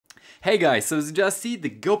Hey guys, so as you just see, the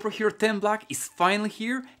GoPro Hero 10 Black is finally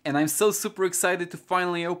here and I'm so super excited to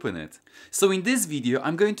finally open it. So in this video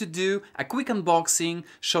I'm going to do a quick unboxing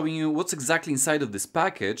showing you what's exactly inside of this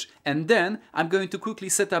package, and then I'm going to quickly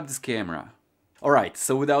set up this camera. Alright,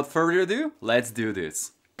 so without further ado, let's do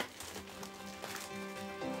this.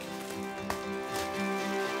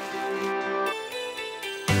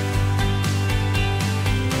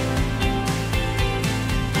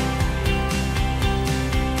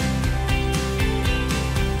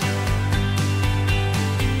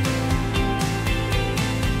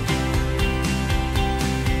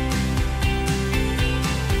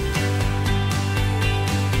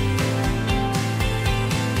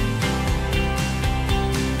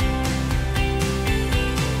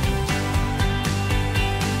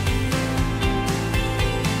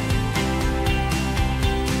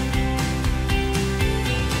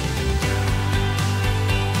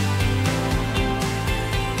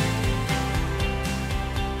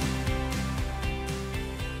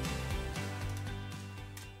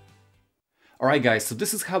 Alright guys, so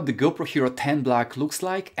this is how the GoPro Hero 10 Black looks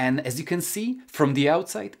like, and as you can see from the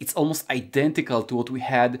outside it's almost identical to what we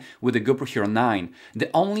had with the GoPro Hero 9.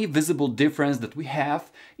 The only visible difference that we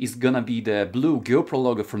have is gonna be the blue GoPro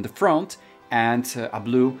logo from the front and a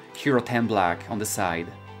blue Hero 10 Black on the side.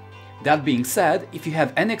 That being said, if you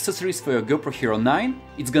have any accessories for your GoPro Hero 9,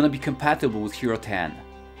 it's gonna be compatible with Hero 10.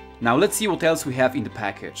 Now let's see what else we have in the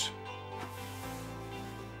package.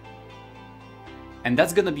 And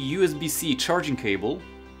that's gonna be USB-C charging cable.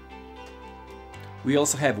 We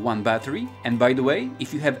also have one battery, and by the way,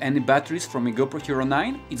 if you have any batteries from a GoPro Hero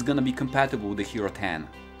 9, it's gonna be compatible with the Hero 10.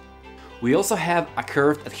 We also have a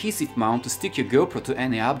curved adhesive mount to stick your GoPro to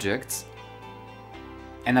any objects,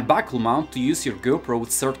 and a buckle mount to use your GoPro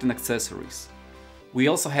with certain accessories. We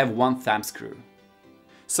also have one thumb screw.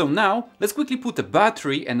 So now, let's quickly put a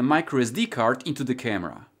battery and a microSD card into the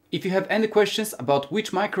camera. If you have any questions about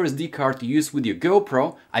which microSD card to use with your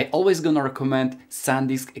GoPro, I always gonna recommend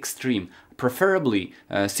SanDisk Extreme, preferably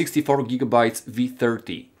 64GB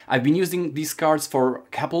V30. I've been using these cards for a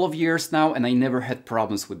couple of years now and I never had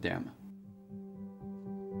problems with them.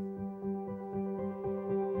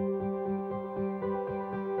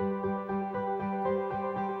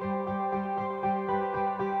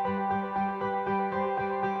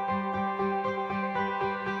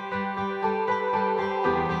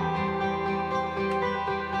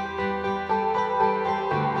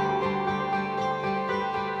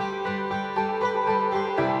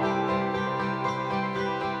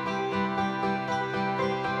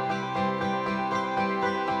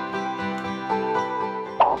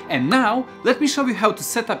 And now, let me show you how to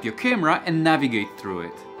set up your camera and navigate through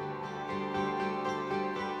it.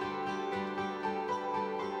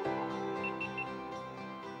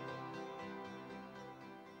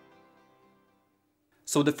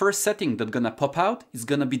 So the first setting that's gonna pop out is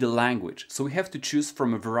gonna be the language. So we have to choose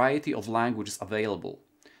from a variety of languages available.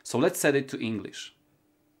 So let's set it to English.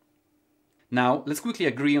 Now, let's quickly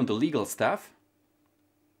agree on the legal stuff.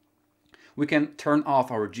 We can turn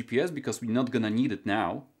off our GPS because we're not gonna need it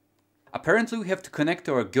now. Apparently we have to connect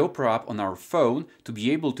our GoPro app on our phone to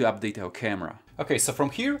be able to update our camera. Okay, so from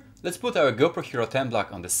here, let's put our GoPro Hero 10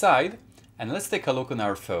 Black on the side and let's take a look on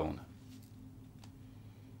our phone.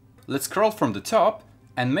 Let's scroll from the top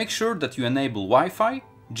and make sure that you enable Wi-Fi,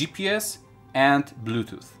 GPS and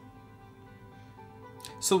Bluetooth.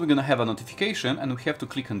 So we're gonna have a notification and we have to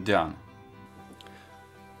click on Done.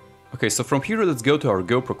 Okay, so from here let's go to our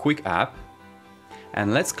GoPro Quick app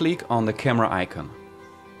and let's click on the camera icon.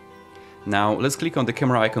 Now let's click on the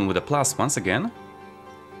camera icon with a plus once again,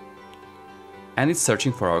 and it's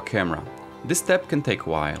searching for our camera. This step can take a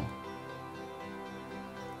while.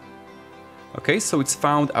 Okay, so it's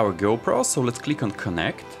found our GoPro, so let's click on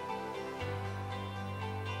Connect.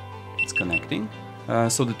 It's connecting,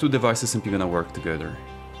 so the two devices simply gonna work together.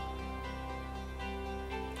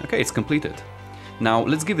 Okay, it's completed. Now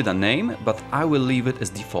let's give it a name, but I will leave it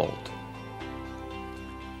as default.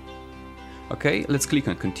 Okay, let's click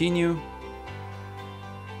on Continue.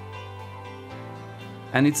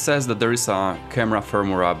 And it says that there is a camera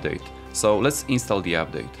firmware update. So let's install the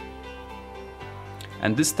update.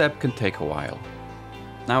 And this step can take a while.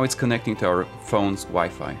 Now it's connecting to our phone's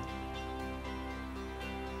Wi-Fi.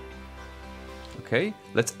 Okay,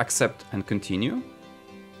 let's accept and continue.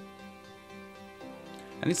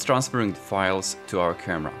 And it's transferring the files to our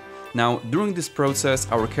camera. Now, during this process,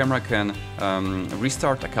 our camera can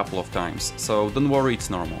restart a couple of times, so don't worry, it's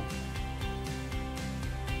normal.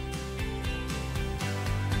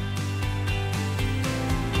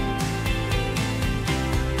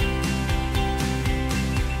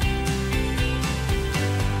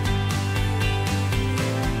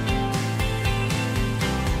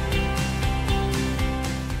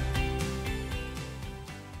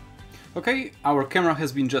 Okay, our camera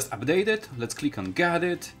has been just updated. Let's click on Get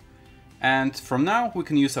It. And from now we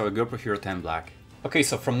can use our GoPro Hero 10 Black. Okay,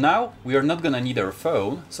 so from now we are not gonna need our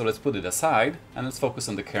phone, so let's put it aside and let's focus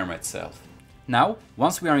on the camera itself. Now,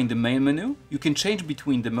 once we are in the main menu, you can change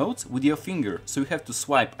between the modes with your finger, so you have to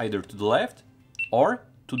swipe either to the left or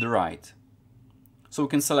to the right. So we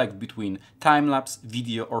can select between time-lapse,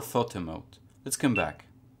 video or photo mode. Let's come back.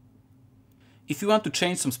 If you want to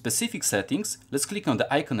change some specific settings, let's click on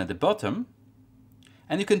the icon at the bottom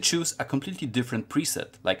and you can choose a completely different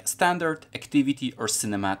preset like standard, activity or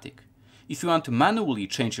cinematic. If you want to manually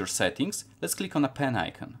change your settings, let's click on a pen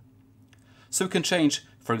icon. So you can change,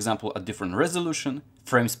 for example, a different resolution,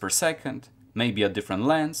 frames per second, maybe a different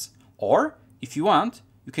lens, or if you want,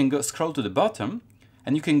 you can scroll to the bottom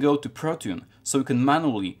and you can go to Pro Tune, so you can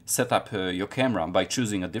manually set up your camera by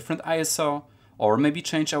choosing a different ISO, or maybe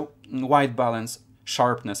change a white balance,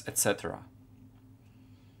 sharpness, etc.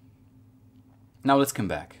 Now let's come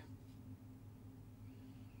back.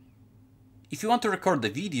 If you want to record the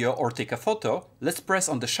video or take a photo, let's press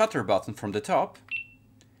on the shutter button from the top.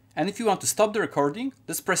 And if you want to stop the recording,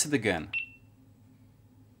 let's press it again.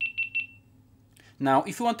 Now,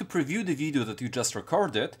 if you want to preview the video that you just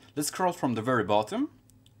recorded, let's scroll from the very bottom.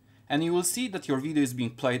 And you will see that your video is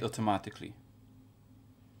being played automatically.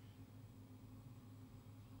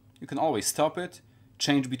 You can always stop it,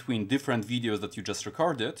 change between different videos that you just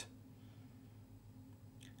recorded.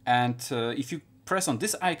 And if you press on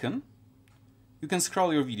this icon, you can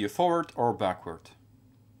scroll your video forward or backward.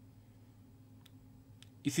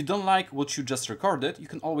 If you don't like what you just recorded, you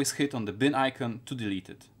can always hit on the bin icon to delete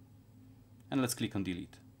it. And let's click on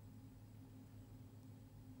delete.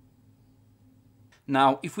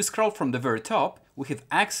 Now, if we scroll from the very top, we have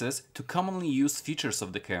access to commonly used features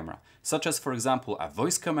of the camera, such as, for example, a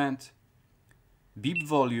voice command, beep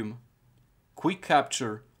volume, quick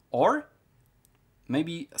capture, or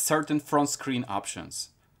maybe certain front screen options.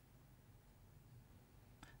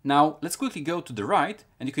 Now, let's quickly go to the right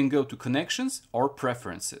and you can go to Connections or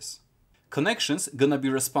Preferences. Connections gonna be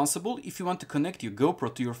responsible if you want to connect your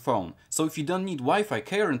GoPro to your phone. So if you don't need Wi-Fi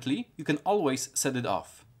currently, you can always set it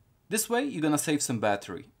off. This way you're gonna save some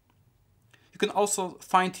battery. You can also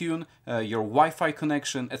fine-tune your Wi-Fi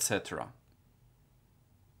connection, etc.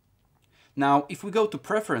 Now, if we go to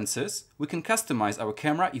Preferences, we can customize our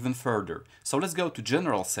camera even further. So let's go to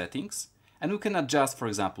General Settings and we can adjust, for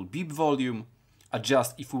example, beep volume,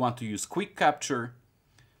 adjust if we want to use quick capture,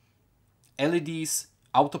 LEDs,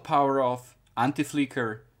 auto power off,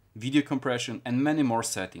 anti-flicker, video compression and many more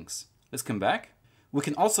settings. Let's come back. We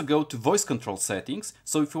can also go to voice control settings,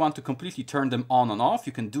 so if you want to completely turn them on and off,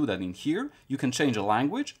 you can do that in here. You can change a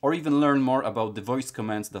language or even learn more about the voice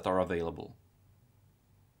commands that are available.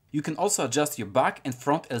 You can also adjust your back and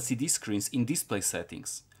front LCD screens in display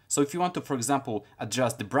settings. So if you want to, for example,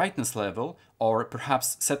 adjust the brightness level or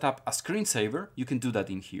perhaps set up a screensaver, you can do that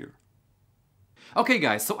in here. Okay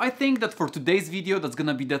guys, so I think that for today's video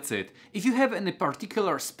that's it. If you have any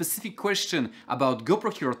particular specific question about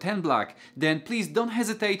GoPro Hero 10 Black, then please don't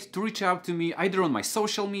hesitate to reach out to me either on my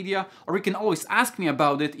social media or you can always ask me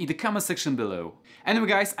about it in the comment section below. Anyway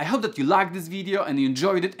guys, I hope that you liked this video and you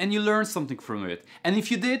enjoyed it and you learned something from it. And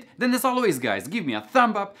if you did, then as always guys, give me a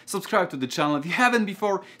thumb up, subscribe to the channel if you haven't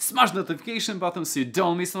before, smash the notification button so you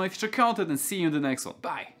don't miss my future content and see you in the next one.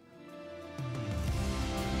 Bye!